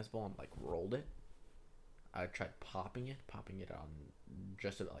bought a tennis ball and like rolled it. I tried popping it on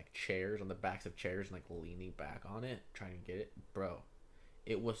just like chairs, on the backs of chairs, and like leaning back on it, trying to get it. Bro,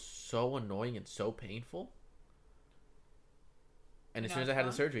 it was so annoying and so painful. And as soon as I had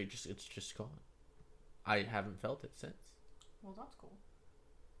the surgery, it's just gone. I haven't felt it since. Well, that's cool.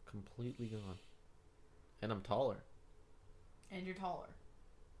 Completely gone. And I'm taller. And you're taller.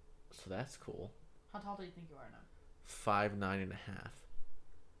 So that's cool. How tall do you think you are now? 5'9.5".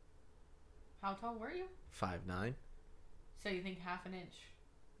 How tall were you? 5'9". So you think half an inch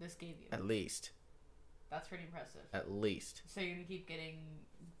this gave you? At least. That's pretty impressive. At least. So you're gonna keep getting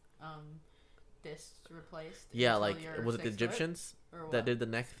discs replaced. Yeah, until like you're was it the 6 foot? Egyptians Or what? that did the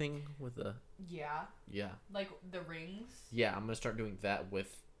neck thing with the? Yeah, Yeah. like the rings. Yeah, I'm gonna start doing that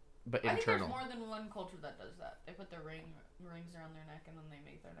with, but I think internal. there's more than one culture that does that. They put their rings around their neck and then they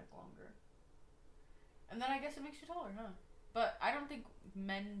make their neck longer. And then I guess it makes you taller, huh? But I don't think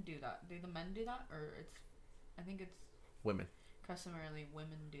men do that. Do the men do that, or I think it's Women. customarily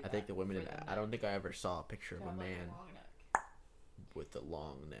women do that. I think the women did for that. the I don't neck. think I ever saw a picture To of a have, like, man long neck. with a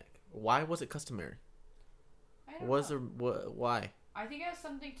long neck. Why was it customary? I don't Was know. there why? I think it has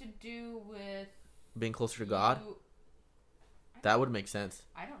something to do with Being closer to God? That would make sense.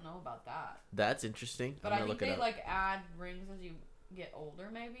 I don't know about that. That's interesting. But I'm I gonna think look it they up. like add rings as you get older,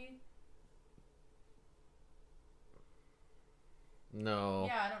 maybe. No.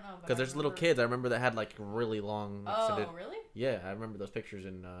 Yeah, I don't know. Because there's little kids. I remember that had like really long. Oh, extended- really? Yeah, I remember those pictures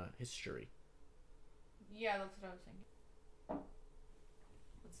in history. Yeah, that's what I was thinking.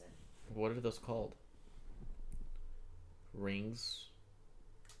 What's it? What are those called? Rings.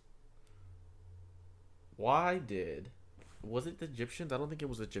 Was it the Egyptians? I don't think it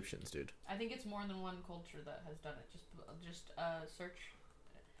was Egyptians, dude. I think it's more than one culture that has done it. Just search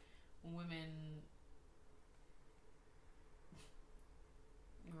women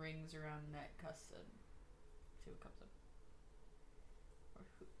rings around neck custom. See what comes up. Or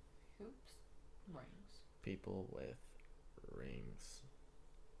hoops, rings. People with rings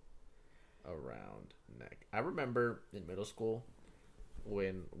around neck. I remember in middle school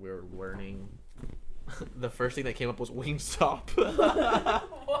when we were learning, the first thing that came up was Wingstop.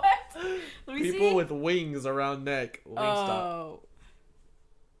 What? Let me People see. with wings around neck. Wingstop. Oh.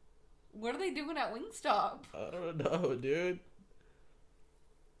 What are they doing at Wingstop? I don't know, dude.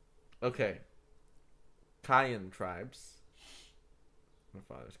 Okay. Kayan tribes. My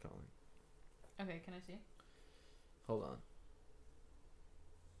father's calling. Okay, can I see? Hold on.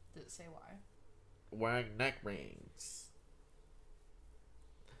 Does it say why? Wearing neck rings.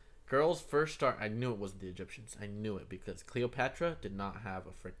 Girls first start. I knew it was the Egyptians. I knew it because Cleopatra did not have a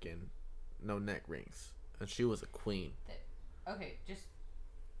freaking no neck rings, and she was a queen. Okay, just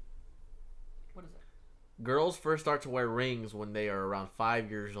what is it? Girls first start to wear rings when they are around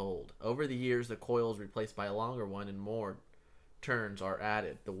 5 years old. Over the years, the coil is replaced by a longer one, and more turns are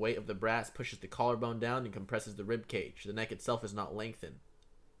added. The weight of the brass pushes the collarbone down and compresses the rib cage. The neck itself is not lengthened.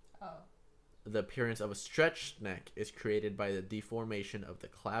 Oh. The appearance of a stretched neck is created by the deformation of the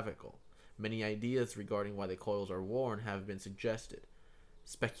clavicle. Many ideas regarding why the coils are worn have been suggested.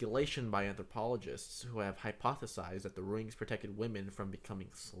 Speculation by anthropologists who have hypothesized that the rings protected women from becoming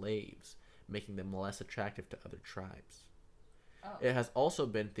slaves, making them less attractive to other tribes. Oh. It has also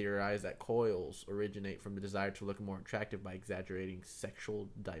been theorized that coils originate from the desire to look more attractive by exaggerating sexual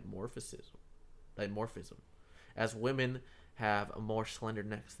dimorphism. As women have more slender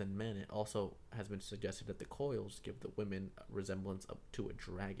necks than men, it also has been suggested that the coils give the women a resemblance to a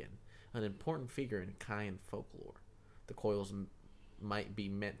dragon, an important figure in Kayan folklore. The coils might be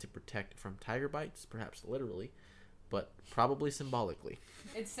meant to protect from tiger bites, perhaps literally, but probably symbolically.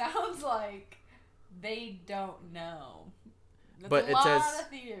 It sounds like they don't know. That's But a it lot says of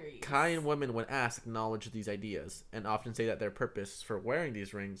theories. Kayan women, when asked, acknowledge these ideas and often say that their purpose for wearing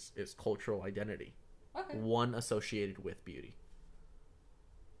these rings is cultural identity, Okay. one associated with beauty.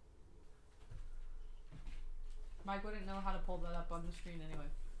 Mike wouldn't know how to pull that up on the screen anyway.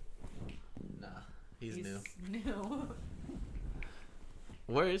 Nah, he's new. New.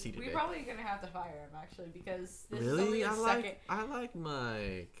 Where is he today? We're probably gonna have to fire him actually because this is Really? only his second. I like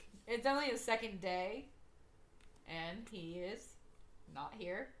Mike. It's only his second day, and he is not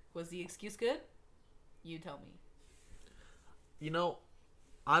here. Was the excuse good? You tell me. You know,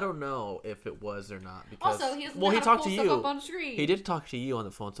 I don't know if it was or not because Also, he doesn't well, know he how talked to to pull stuff you. up on screen. He did talk to you on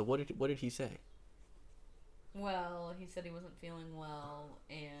the phone. So what did he say? Well, he said he wasn't feeling well,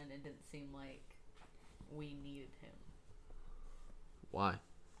 and it didn't seem like we needed him. Why?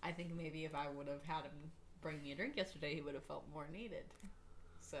 I think maybe if I would have had him bring me a drink yesterday, he would have felt more needed.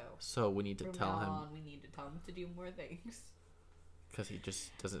 So we need to from tell now him on, we need to tell him to do more things. because he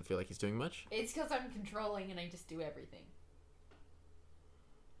just doesn't feel like he's doing much. It's because I'm controlling and I just do everything.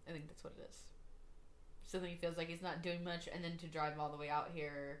 I think that's what it is. So then he feels like he's not doing much, and then to drive all the way out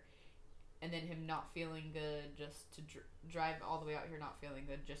here, and then him not feeling good, just to drive all the way out here not feeling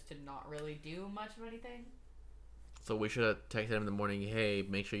good, just to not really do much of anything. So we should have texted him in the morning. Hey,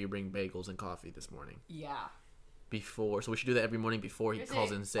 make sure you bring bagels and coffee this morning. Yeah. Before, so we should do that every morning before he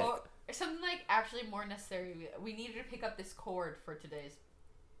calls in sick. Or something like actually more necessary. We needed to pick up this cord for today's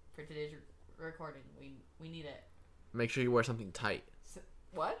recording. We need it. Make sure you wear something tight. So,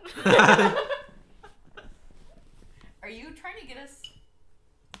 what? Are you trying to get us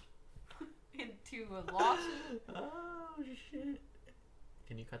in to a lawsuit. Oh shit!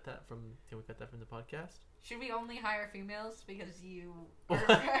 Can we cut that from the podcast? Should we only hire females because you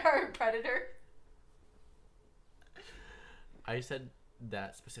are a predator? I said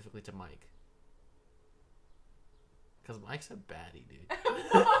that specifically to Mike. Because Mike's a baddie, dude.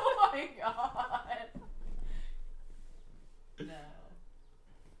 Oh my god. No.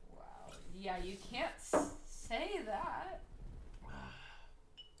 Wow. Yeah, you can't say that.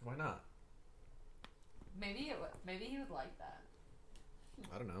 Why not? Maybe he would like that.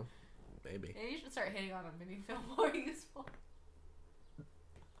 I don't know. Maybe. Maybe you should start hitting on him. Maybe you feel more useful.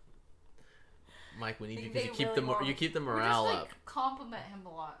 Mike, we need you because you keep the morale just, up. Compliment him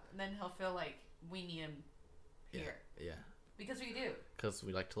a lot, and then he'll feel like we need him here. Yeah. Because we do. Because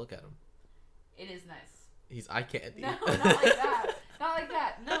we like to look at him. It is nice. He's eye candy. No, not like that. Not like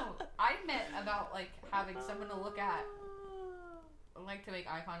that. No, I meant about like having someone to look at. I like to make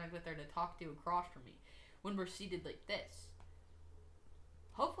eye contact with her to talk to across from me when we're seated like this.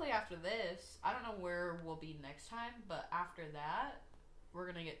 Hopefully after this, I don't know where we'll be next time, but after that, we're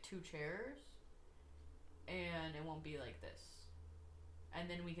gonna get 2 chairs, and it won't be like this, and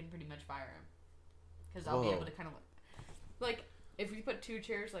then we can pretty much fire him, because I'll be able to kind of like if we put 2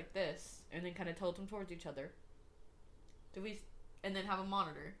 chairs like this and then kind of tilt them towards each other. And then have a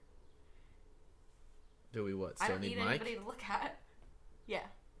monitor. Do we what? Still I don't need anybody to look at. Yeah.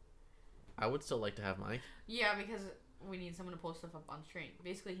 I would still like to have Mike. Yeah, because we need someone to pull stuff up on screen.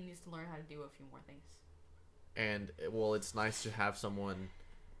 Basically, he needs to learn how to do a few more things. And, well, it's nice to have someone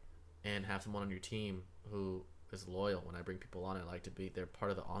on your team who is loyal. When I bring people on, I like to be, they're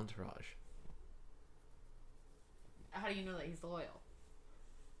part of the entourage. How do you know that he's loyal?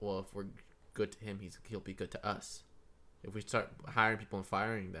 Well, if we're good to him, he'll be good to us. If we start hiring people and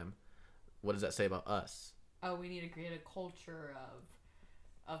firing them, what does that say about us? Oh, we need to create a culture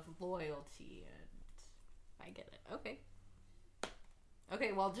of loyalty, and I get it.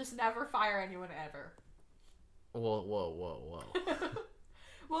 Okay, well, just never fire anyone ever. Whoa.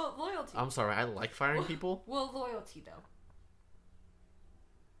 Well, loyalty. I'm sorry, I like firing people. Well, loyalty, though.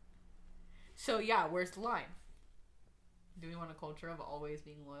 So, yeah, where's the line? Do we want a culture of always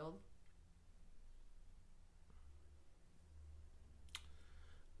being loyal?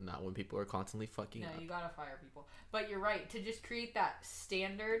 Not when people are constantly fucking up. No, you gotta fire people. But you're right. To just create that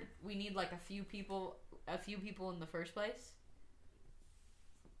standard, we need like a few people in the first place.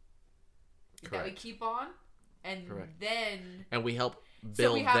 Correct. That we keep on, and Correct. Then and we help build them.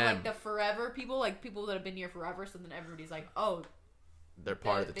 So we have them. Like the forever people, like people that have been here forever. So then everybody's like, oh, they're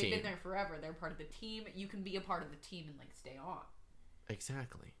part of the team. They've been there forever. They're part of the team. You can be a part of the team and like stay on.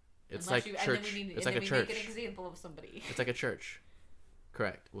 Exactly. It's like church. It's like a church. Make an example of somebody. It's like a church.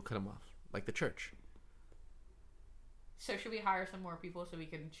 Correct. We'll cut them off. Like the church. So should we hire some more people so we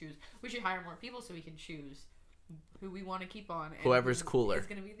can choose? We should hire more people so we can choose who we want to keep on. And whoever's cooler. It's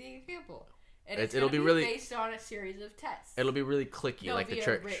going to be the example. And it'll be really based on a series of tests. It'll be really clicky like the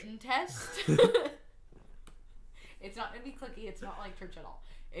church. A written test. It's not going to be clicky. It's not like church at all.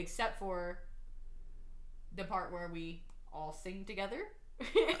 Except for the part where we all sing together.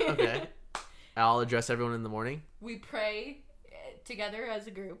 Okay. I'll address everyone in the morning. We pray together as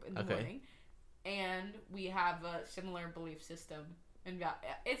a group in the morning, and we have a similar belief system, and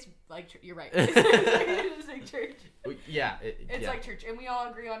it's like you're right. It's like church. Yeah, it's like church, and we all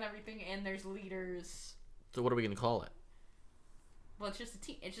agree on everything. And there's leaders. So what are we gonna call it? Well, it's just a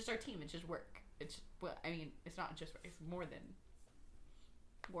team. It's just our team. It's just work. It's it's not just work. It's more than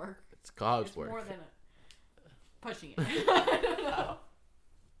work. It's God's work. It's more than pushing it. I don't know.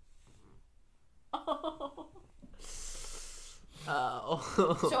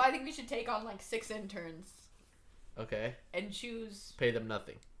 Oh. So I think we should take on like 6 interns. Okay. And choose. Pay them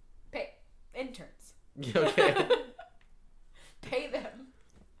nothing. Pay interns. Okay. Pay them.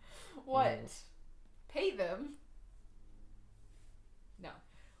 What? Pay them? No.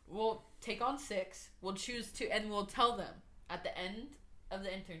 We'll take on 6. We'll choose 2, and we'll tell them at the end of the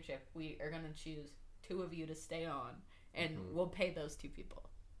internship we are gonna choose 2 of you to stay on, and we'll pay those 2 people.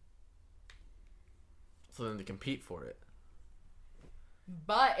 So then they compete for it.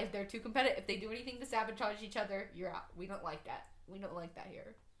 But if they're too competitive, if they do anything to sabotage each other, you're out. We don't like that. We don't like that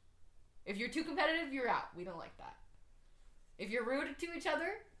here. If you're too competitive, you're out. We don't like that. If you're rude to each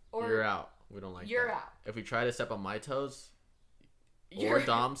other, or you're out. We don't like that. You're out. If we try to step on my toes, or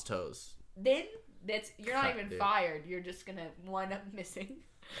Dom's toes, then you're not even fired. You're just gonna wind up missing.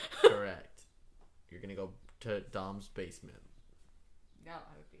 Correct. You're gonna go to Dom's basement. No, I have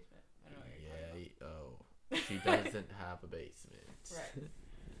a basement. I don't know what you're talking about. She doesn't have a basement. Right.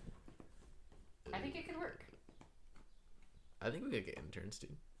 I think it could work. I think we could get interns,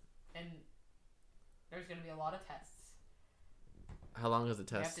 dude. And There's going to be a lot of tests. How long is the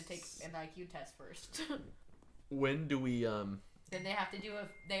test? You have to take an IQ test first. When do we Then they have to do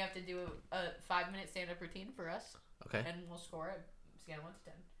a 5-minute stand-up routine for us. Okay. And we'll score it. Scale 1 to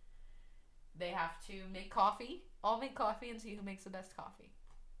 10. They have to make coffee. I'll make coffee and see who makes the best coffee.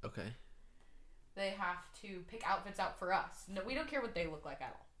 Okay. They have to pick outfits out for us. No, we don't care what they look like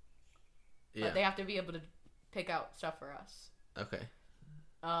at all. Yeah. But they have to be able to pick out stuff for us. Okay.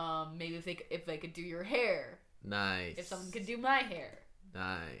 Maybe if they could do your hair. Nice. If someone could do my hair.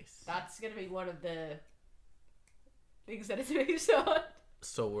 Nice. That's gonna be one of the things that it's based on.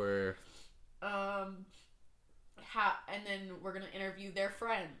 So we're and then we're gonna interview their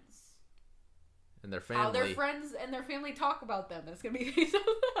friends. And their family. How their friends and their family talk about them. It's gonna be based on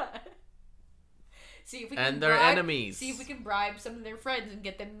that. See if we can and their enemies. See if we can bribe some of their friends and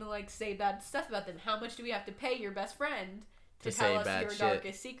get them to like say bad stuff about them. How much do we have to pay your best friend to tell us your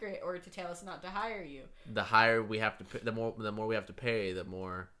darkest secret, or to tell us not to hire you? The higher we have to pay, the more we have to pay, the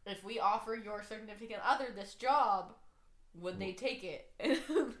more. If we offer your significant other this job, would they take it?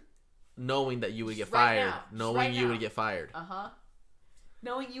 Knowing that you would get Right fired. now. Knowing Right you now. would get fired.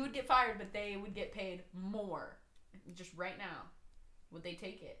 Knowing you would get fired, but they would get paid more. Just right now. Would they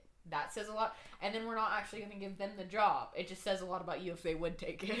take it? That says a lot. And then we're not actually going to give them the job. It just says a lot about you if they would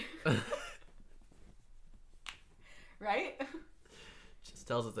take it. Right? Just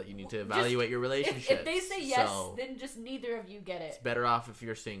tells us that you need to evaluate your relationship. If they say yes, then just neither of you get it. It's better off if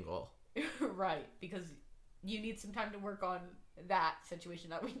you're single. Right. Because you need some time to work on that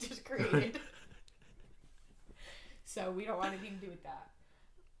situation that we just created. So we don't want anything to do with that.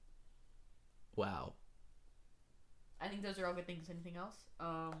 Wow. I think those are all good things. Anything else?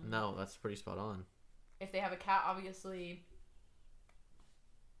 No, that's pretty spot on. If they have a cat, obviously,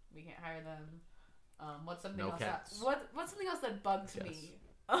 we can't hire them. What's something else? Cats. What's something else that bugs Yes. me?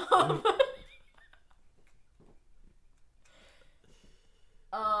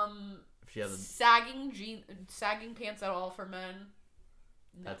 If she has sagging pants at all for men.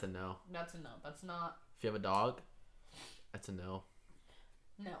 No. That's a no. That's a no. That's not. If you have a dog, that's a no.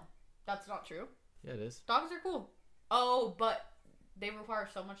 No, that's not true. Yeah, it is. Dogs are cool. Oh, but they require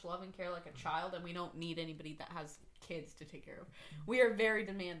so much love and care like a child, and we don't need anybody that has kids to take care of. We are very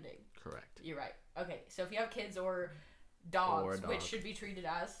demanding. Correct. You're right. Okay, so if you have kids or dogs, which should be treated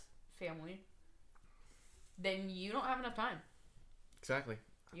as family, then you don't have enough time. Exactly.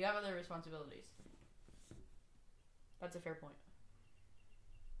 You have other responsibilities. That's a fair point.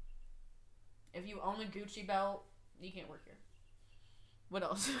 If you own a Gucci belt, you can't work here. What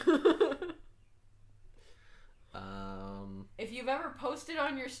else? If you've ever posted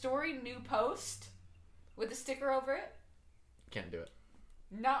on your story, new post, with a sticker over it, can't do it.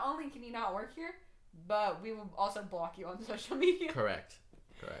 Not only can you not work here, but we will also block you on social media. Correct.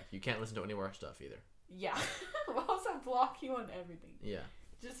 You can't listen to any of our stuff either. Yeah. We'll also block you on everything. Yeah.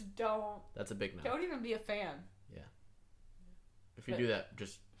 Just don't. That's a big no. Don't even be a fan. Yeah. If you do that,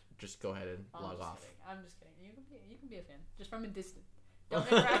 just go ahead and log off. Kidding. I'm just kidding. You can be a fan, just from a distance. Don't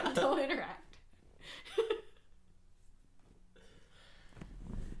interact. Don't interact.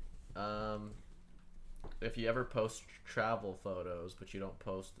 If you ever post travel photos, but you don't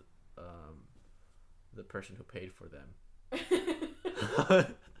post the person who paid for them.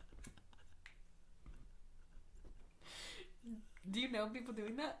 Do you know people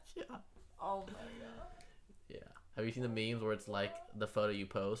doing that? Yeah. Oh my god. Yeah. Have you seen the memes where it's like the photo you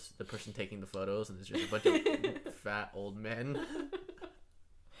post, the person taking the photos, and it's just a bunch of fat old men?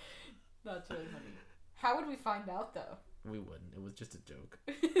 That's really funny. How would we find out though? We wouldn't. It was just a joke.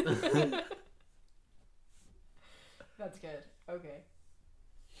 That's good. Okay.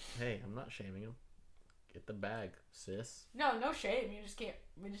 Hey, I'm not shaming him. Get the bag, sis. No shame. You just can't.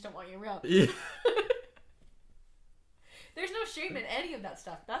 We just don't want you around. Yeah. There's no shame in any of that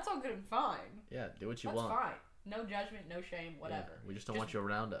stuff. That's all good and fine. Yeah, do what you That's want. fine. No judgment, no shame, whatever. Yeah, we just don't want you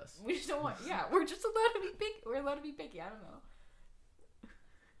around us. We just don't want. Yeah, we're just allowed to be picky. We're allowed to be picky. I don't know.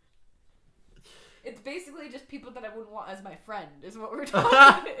 It's basically just people that I wouldn't want as my friend. Is what we're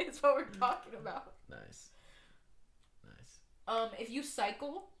talking. It's what we're talking about. Nice. If you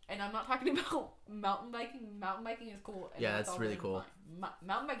cycle, and I'm not talking about mountain biking. Mountain biking is cool. And yeah, that's really cool.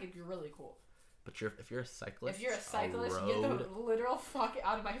 Mountain biking is really cool. But if you're a cyclist, you get the literal fuck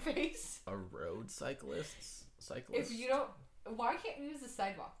out of my face. A road cyclist. If you don't, why can't you use the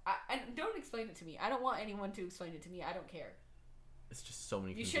sidewalk? And don't explain it to me. I don't want anyone to explain it to me. I don't care. It's just so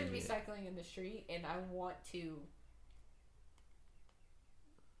many. You shouldn't be cycling in the street, and I want to.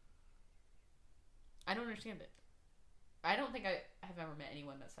 I don't understand it. I don't think I have ever met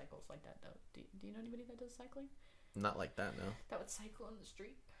anyone that cycles like that, though. Do you know anybody that does cycling? Not like that, no. That would cycle in the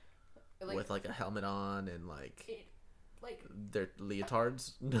street? Like, with like a helmet on and like like their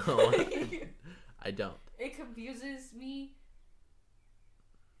leotards. No, I don't. It confuses me.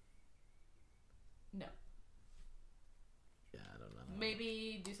 No. Yeah, I don't know.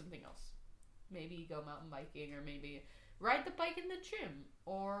 Maybe do something else. Maybe go mountain biking, or maybe ride the bike in the gym,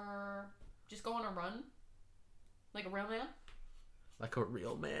 or just go on a run, like a real man. Like a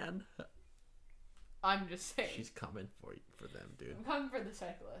real man. I'm just saying. She's coming for them, dude. I'm coming for the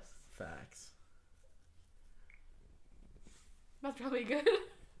cyclists. Facts. That's probably good.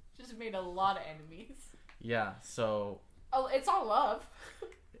 Just made a lot of enemies. Yeah, so... Oh, it's all love.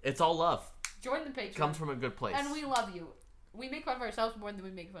 It's all love. Join the Patreon. Comes from a good place. And we love you. We make fun of ourselves more than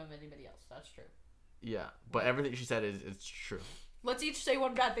we make fun of anybody else. That's true. Yeah, but everything she said is true. Let's each say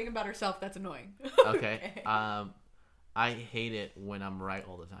one bad thing about ourselves that's annoying. Okay. I hate it when I'm right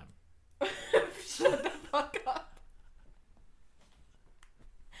all the time. Shut the fuck up.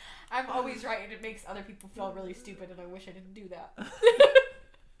 I'm always right, and it makes other people feel really stupid, and I wish I didn't do that.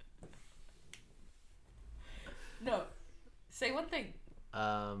 No. Say one thing.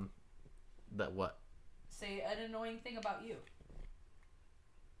 That what? Say an annoying thing about you.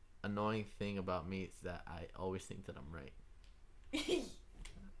 Annoying thing about me is that I always think that I'm right.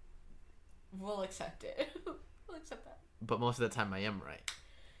 We'll accept it. We'll accept that. But most of the time I am right.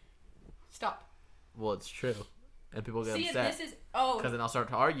 Stop. Well, it's true. And people get upset. This is... Because then I'll start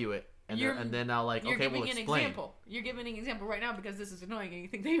to argue it. And then I'll like, okay, we'll explain. You're giving an example. You're giving an example right now because this is annoying and you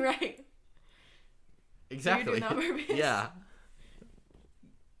think they're right. Exactly. So you're doing that on purpose. Yeah.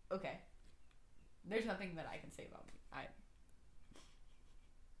 Okay. There's nothing that I can say about me.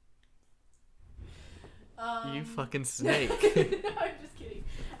 You fucking snake. No, I'm just kidding.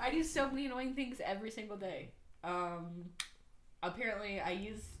 I do so many annoying things every single day. Apparently I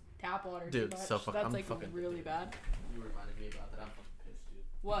use tap water too much. So fucking. That's I'm like fucking, really bad. You reminded me about that. I'm fucking pissed, dude.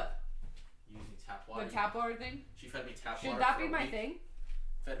 What? Using tap water. The tap water thing? She fed me tap water. Should that be my thing?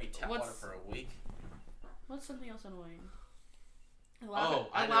 Fed me tap water for a week. What's something else annoying?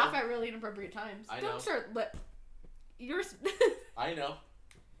 I laugh at really inappropriate times. Don't start. Yours. I know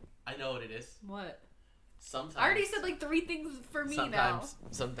what it is. What? Sometimes. I already said like 3 things for me now.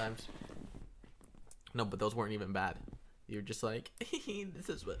 Sometimes. No, but those weren't even bad. You're just like, this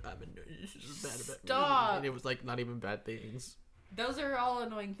is what I'm annoyed. This is bad about me. Stop. And it was like not even bad things. Those are all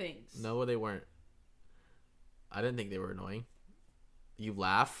annoying things. No, they weren't. I didn't think they were annoying. You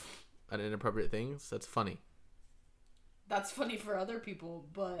laugh at inappropriate things. That's funny. That's funny for other people,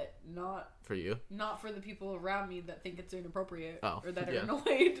 but not for you. Not for the people around me that think it's inappropriate or that are yeah.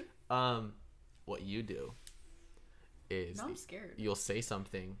 annoyed. What you do is now I'm scared. You'll say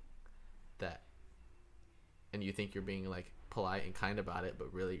something and you think you're being like polite and kind about it,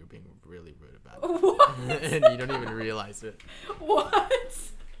 but really you're being really rude about it. What? And you don't even realize it. What?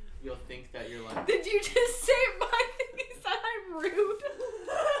 You'll think that you're like... Did you just say my thing is that I'm rude?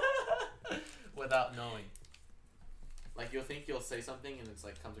 Without knowing. Like, you'll think you'll say something and it's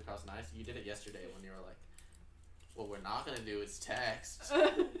like comes across nice. You did it yesterday when you were like, what we're not going to do is text.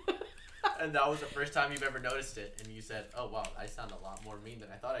 And that was the first time you've ever noticed it. And you said, oh, wow, I sound a lot more mean than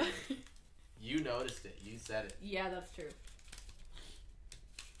I thought I did. You noticed it. You said it. Yeah, that's true.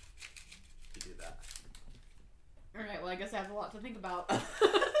 You do that. All right, well, I guess I have a lot to think about.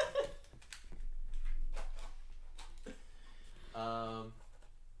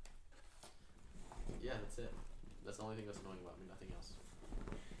 Yeah, that's it. That's the only thing that's annoying about me. Nothing else.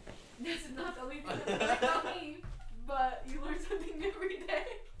 That's not the only thing that's annoying about me, but you learn something every day.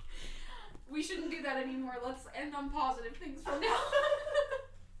 We shouldn't do that anymore. Let's end on positive things from now.